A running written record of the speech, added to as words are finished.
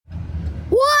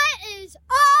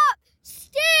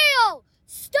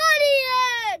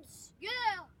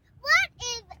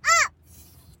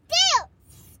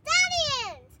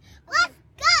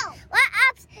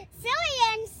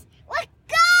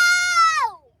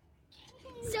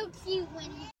so cute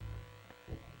when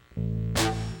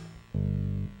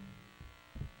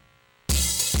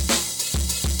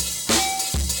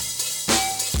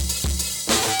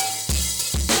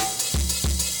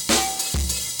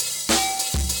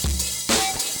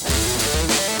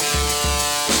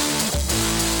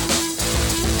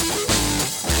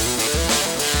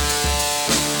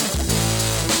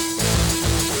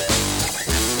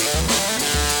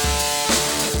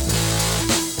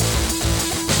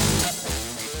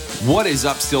What is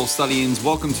up, Still Studyings?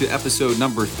 Welcome to episode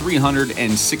number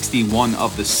 361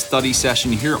 of the study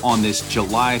session here on this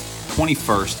July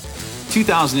 21st,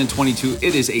 2022.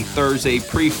 It is a Thursday,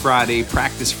 pre-Friday,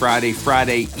 practice Friday,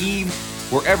 Friday Eve,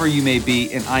 wherever you may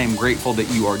be, and I am grateful that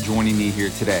you are joining me here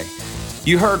today.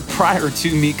 You heard prior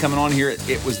to me coming on here,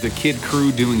 it was the kid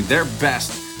crew doing their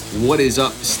best. What is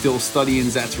up, Still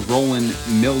Studyings? That's Roland,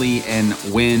 Millie, and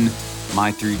Wynn,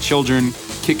 my three children,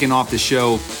 kicking off the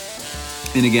show.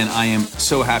 And again, I am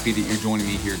so happy that you're joining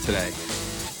me here today.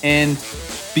 And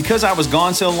because I was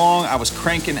gone so long, I was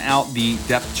cranking out the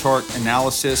depth chart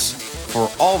analysis for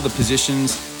all of the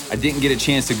positions. I didn't get a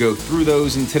chance to go through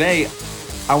those. And today,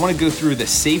 I want to go through the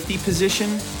safety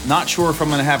position. Not sure if I'm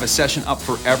going to have a session up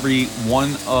for every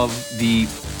one of the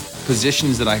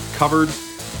positions that I covered.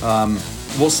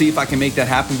 We'll see if I can make that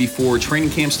happen before training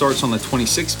camp starts on the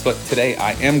 26th. But today,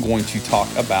 I am going to talk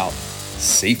about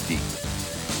safety.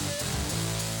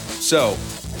 So,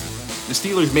 the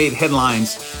Steelers made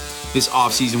headlines this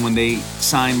offseason when they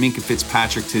signed Minkah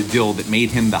Fitzpatrick to a deal that made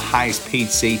him the highest paid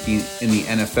safety in the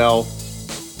NFL.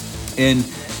 And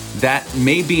that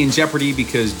may be in jeopardy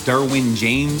because Derwin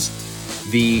James,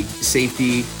 the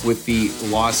safety with the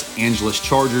Los Angeles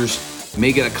Chargers,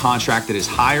 may get a contract that is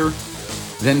higher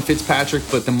than Fitzpatrick,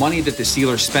 but the money that the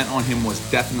Steelers spent on him was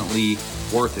definitely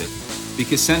worth it.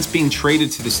 Because since being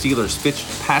traded to the Steelers,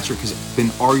 Fitzpatrick has been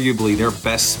arguably their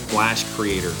best splash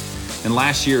creator. And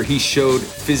last year, he showed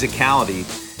physicality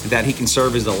that he can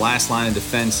serve as the last line of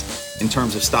defense in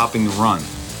terms of stopping the run.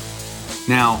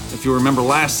 Now, if you remember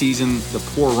last season, the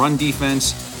poor run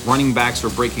defense, running backs were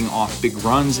breaking off big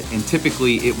runs, and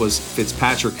typically it was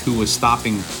Fitzpatrick who was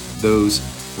stopping those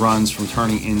runs from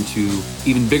turning into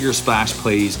even bigger splash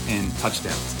plays and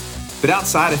touchdowns. But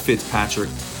outside of Fitzpatrick,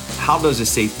 how does a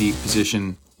safety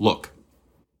position look?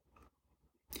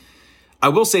 I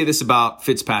will say this about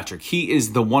Fitzpatrick. He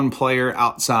is the one player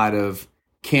outside of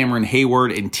Cameron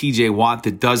Hayward and TJ Watt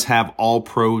that does have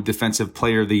all-pro defensive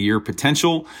player of the year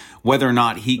potential. Whether or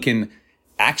not he can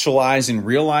actualize and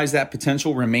realize that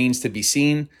potential remains to be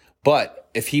seen.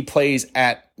 But if he plays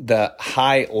at the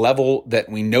high level that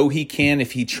we know he can,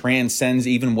 if he transcends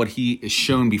even what he has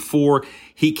shown before,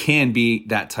 he can be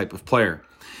that type of player.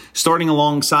 Starting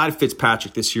alongside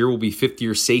Fitzpatrick this year will be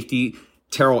fifth-year safety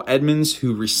Terrell Edmunds,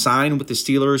 who re-signed with the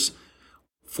Steelers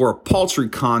for a paltry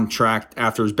contract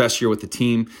after his best year with the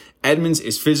team. Edmunds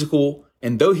is physical,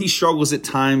 and though he struggles at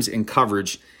times in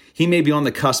coverage, he may be on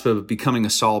the cusp of becoming a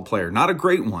solid player. Not a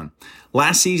great one.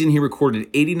 Last season, he recorded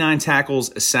 89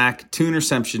 tackles, a sack, 2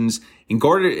 interceptions, and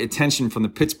garnered attention from the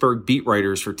Pittsburgh beat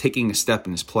writers for taking a step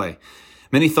in his play.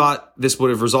 Many thought this would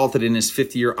have resulted in his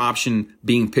fifth-year option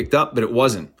being picked up, but it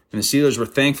wasn't. And the Steelers were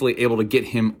thankfully able to get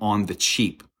him on the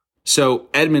cheap. So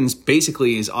Edmunds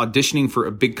basically is auditioning for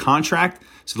a big contract,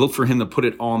 so look for him to put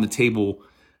it on the table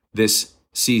this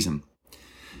season.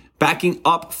 Backing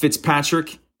up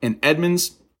Fitzpatrick and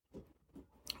Edmunds,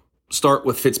 start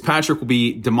with Fitzpatrick will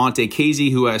be DeMonte Casey,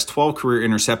 who has 12 career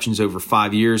interceptions over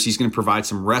 5 years. He's going to provide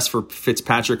some rest for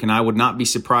Fitzpatrick, and I would not be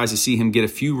surprised to see him get a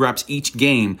few reps each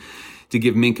game to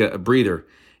give Minkah a breather.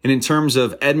 And in terms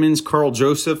of Edmunds, Carl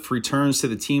Joseph returns to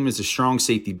the team as a strong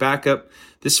safety backup.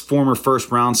 This former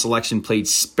first-round selection played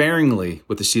sparingly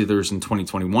with the Steelers in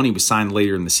 2021. He was signed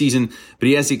later in the season, but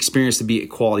he has the experience to be a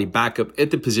quality backup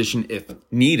at the position if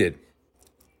needed.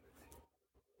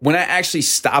 When I actually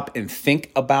stop and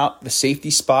think about the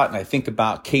safety spot, and I think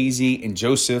about Casey and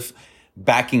Joseph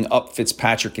backing up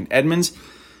Fitzpatrick and Edmunds,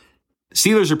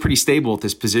 Steelers are pretty stable at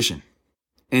this position.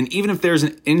 And even if there's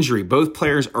an injury, both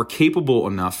players are capable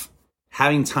enough,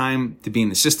 having time to be in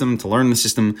the system, to learn the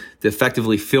system, to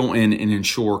effectively fill in and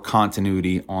ensure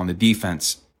continuity on the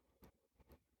defense.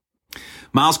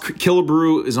 Miles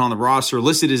Killebrew is on the roster,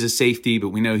 listed as a safety, but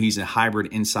we know he's a hybrid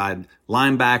inside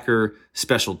linebacker,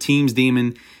 special teams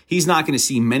demon. He's not going to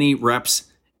see many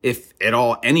reps, if at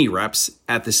all any reps,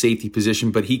 at the safety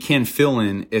position, but he can fill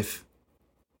in if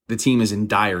the team is in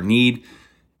dire need.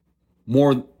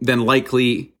 More than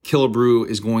likely, Killebrew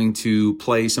is going to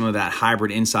play some of that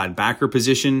hybrid inside backer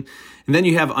position. And then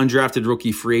you have undrafted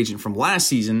rookie free agent from last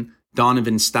season,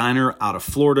 Donovan Steiner out of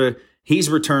Florida. He's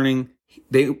returning.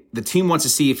 The team wants to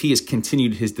see if he has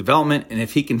continued his development and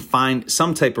if he can find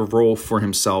some type of role for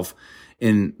himself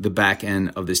in the back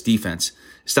end of this defense.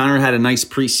 Steiner had a nice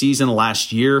preseason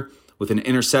last year with an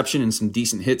interception and some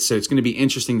decent hits, so it's going to be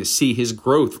interesting to see his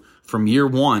growth from year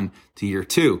 1 to year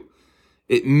 2.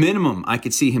 At minimum, I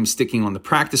could see him sticking on the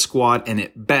practice squad and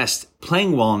at best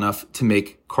playing well enough to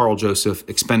make Karl Joseph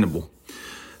expendable.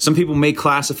 Some people may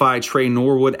classify Trey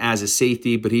Norwood as a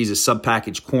safety, but he's a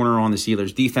sub-package corner on the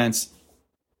Steelers defense.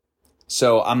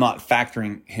 So I'm not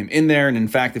factoring him in there. And in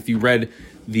fact, if you read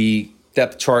the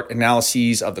depth chart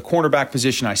analyses of the cornerback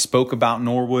position, I spoke about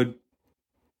Norwood.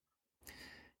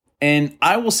 And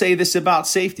I will say this about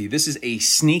safety. This is a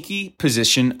sneaky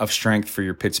position of strength for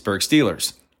your Pittsburgh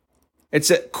Steelers. It's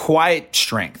a quiet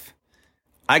strength.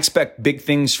 I expect big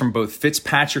things from both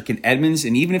Fitzpatrick and Edmonds,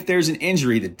 and even if there's an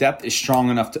injury, the depth is strong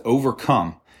enough to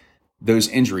overcome those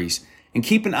injuries. And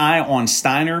keep an eye on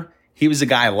Steiner. He was a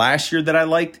guy last year that I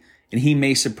liked, and he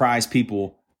may surprise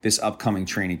people this upcoming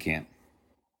training camp.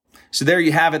 So there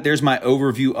you have it. There's my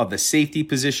overview of the safety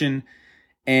position.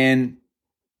 And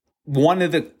one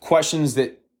of the questions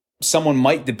that someone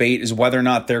might debate is whether or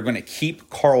not they're going to keep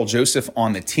Karl Joseph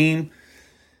on the team.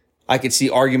 I could see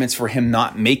arguments for him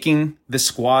not making the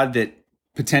squad, that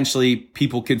potentially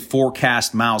people could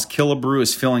forecast Miles Killebrew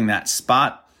as filling that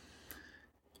spot.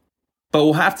 But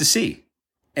we'll have to see.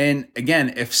 And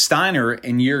again, if Steiner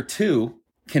in year 2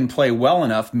 can play well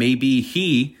enough, maybe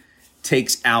he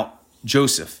takes out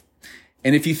Joseph.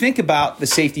 And if you think about the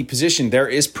safety position, there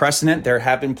is precedent. There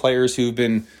have been players who've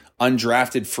been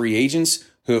undrafted free agents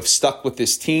who have stuck with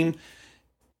this team.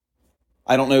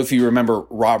 I don't know if you remember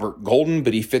Robert Golden,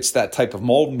 but he fits that type of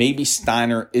mold. Maybe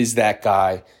Steiner is that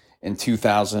guy in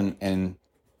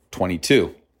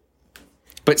 2022.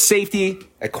 But safety,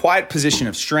 a quiet position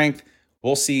of strength.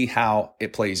 We'll see how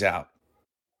it plays out.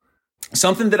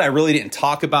 Something that I really didn't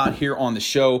talk about here on the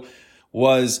show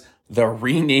was the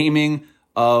renaming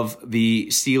of the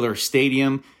Steelers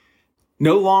Stadium.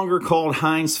 No longer called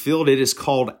Heinz Field, it is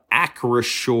called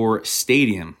Acrisure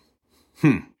Stadium.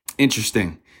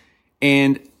 Interesting.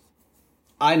 And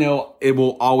I know it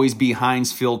will always be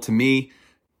Heinz Field to me.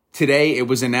 Today, it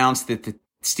was announced that the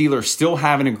Steelers still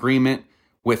have an agreement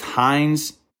with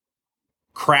Heinz,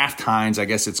 Kraft Heinz, I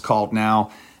guess it's called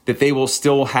now, that they will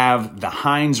still have the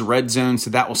Heinz Red Zone, so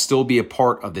that will still be a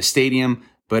part of the stadium,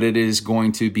 but it is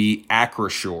going to be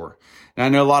Acrisure. Now, I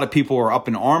know a lot of people are up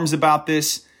in arms about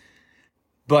this,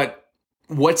 but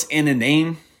what's in a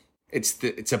name?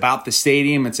 It's about the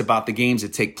stadium. It's about the games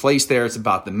that take place there. It's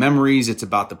about the memories. It's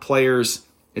about the players.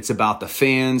 It's about the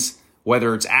fans.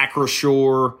 Whether it's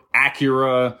Acrisure,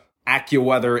 Acura,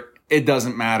 AccuWeather, it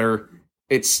doesn't matter.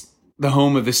 It's the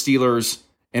home of the Steelers,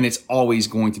 and it's always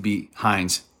going to be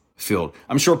Heinz Field.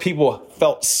 I'm sure people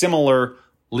felt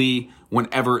similarly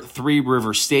whenever Three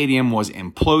River Stadium was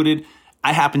imploded.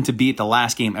 I happened to be at the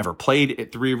last game ever played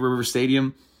at Three River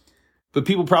Stadium. But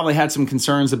people probably had some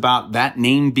concerns about that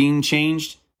name being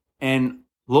changed. And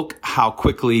look how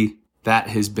quickly that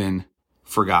has been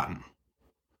forgotten.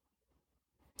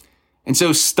 And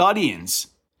so Studians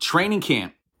training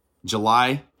camp,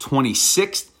 July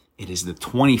 26th. It is the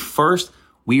 21st.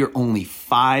 We are only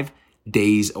 5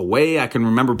 days away. I can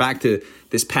remember back to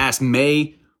this past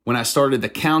May when I started the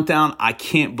countdown. I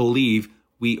can't believe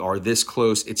we are this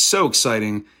close. It's so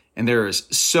exciting. And there is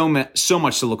so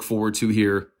much to look forward to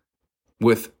here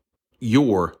with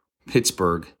your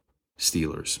Pittsburgh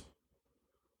Steelers.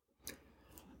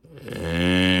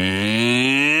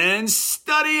 And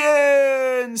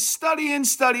studying. That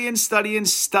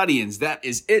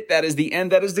is it. That is the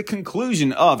end. That is the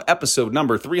conclusion of episode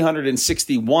number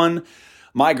 361.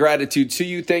 My gratitude to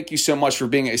you. Thank you so much for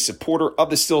being a supporter of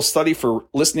the Still Study, for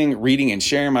listening, reading, and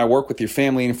sharing my work with your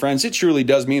family and friends. It truly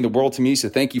does mean the world to me, so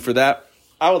thank you for that.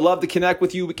 I would love to connect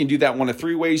with you. We can do that one of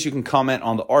 3 ways. You can comment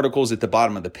on the articles at the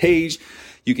bottom of the page.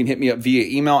 You can hit me up via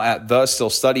email at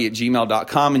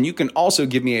thestillstudy@gmail.com. And you can also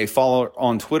give me a follow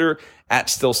on Twitter at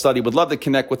stillstudy. Would love to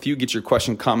connect with you, get your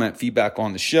question, comment, feedback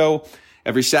on the show.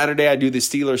 Every Saturday, I do the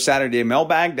Steelers Saturday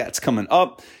mailbag. That's coming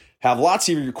up. Have lots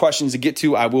of your questions to get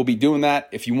to. I will be doing that.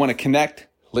 If you want to connect,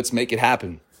 let's make it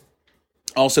happen.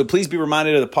 Also, please be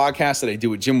reminded of the podcast that I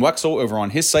do with Jim Wexel over on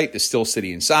his site, The Still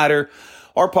City Insider.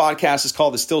 Our podcast is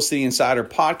called the Still City Insider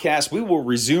Podcast. We will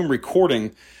resume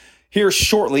recording here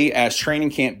shortly as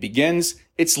training camp begins.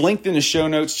 It's linked in the show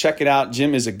notes. Check it out.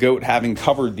 Jim is a GOAT, having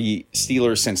covered the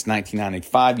Steelers since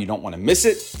 1995. You don't want to miss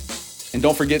it. And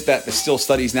don't forget that the Still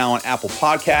Study is now on Apple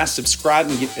Podcasts. Subscribe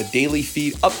and get a daily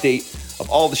feed update of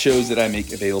all the shows that I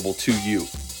make available to you.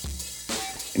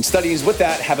 And studies with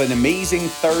that, have an amazing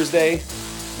Thursday.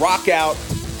 Rock out.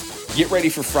 Get ready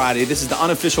for Friday. This is the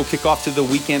unofficial kickoff to the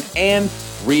weekend. And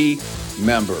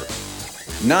remember,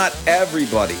 not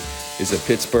everybody is a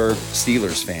Pittsburgh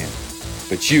Steelers fan,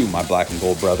 but you, my black and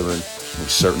gold brethren,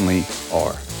 most certainly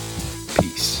are.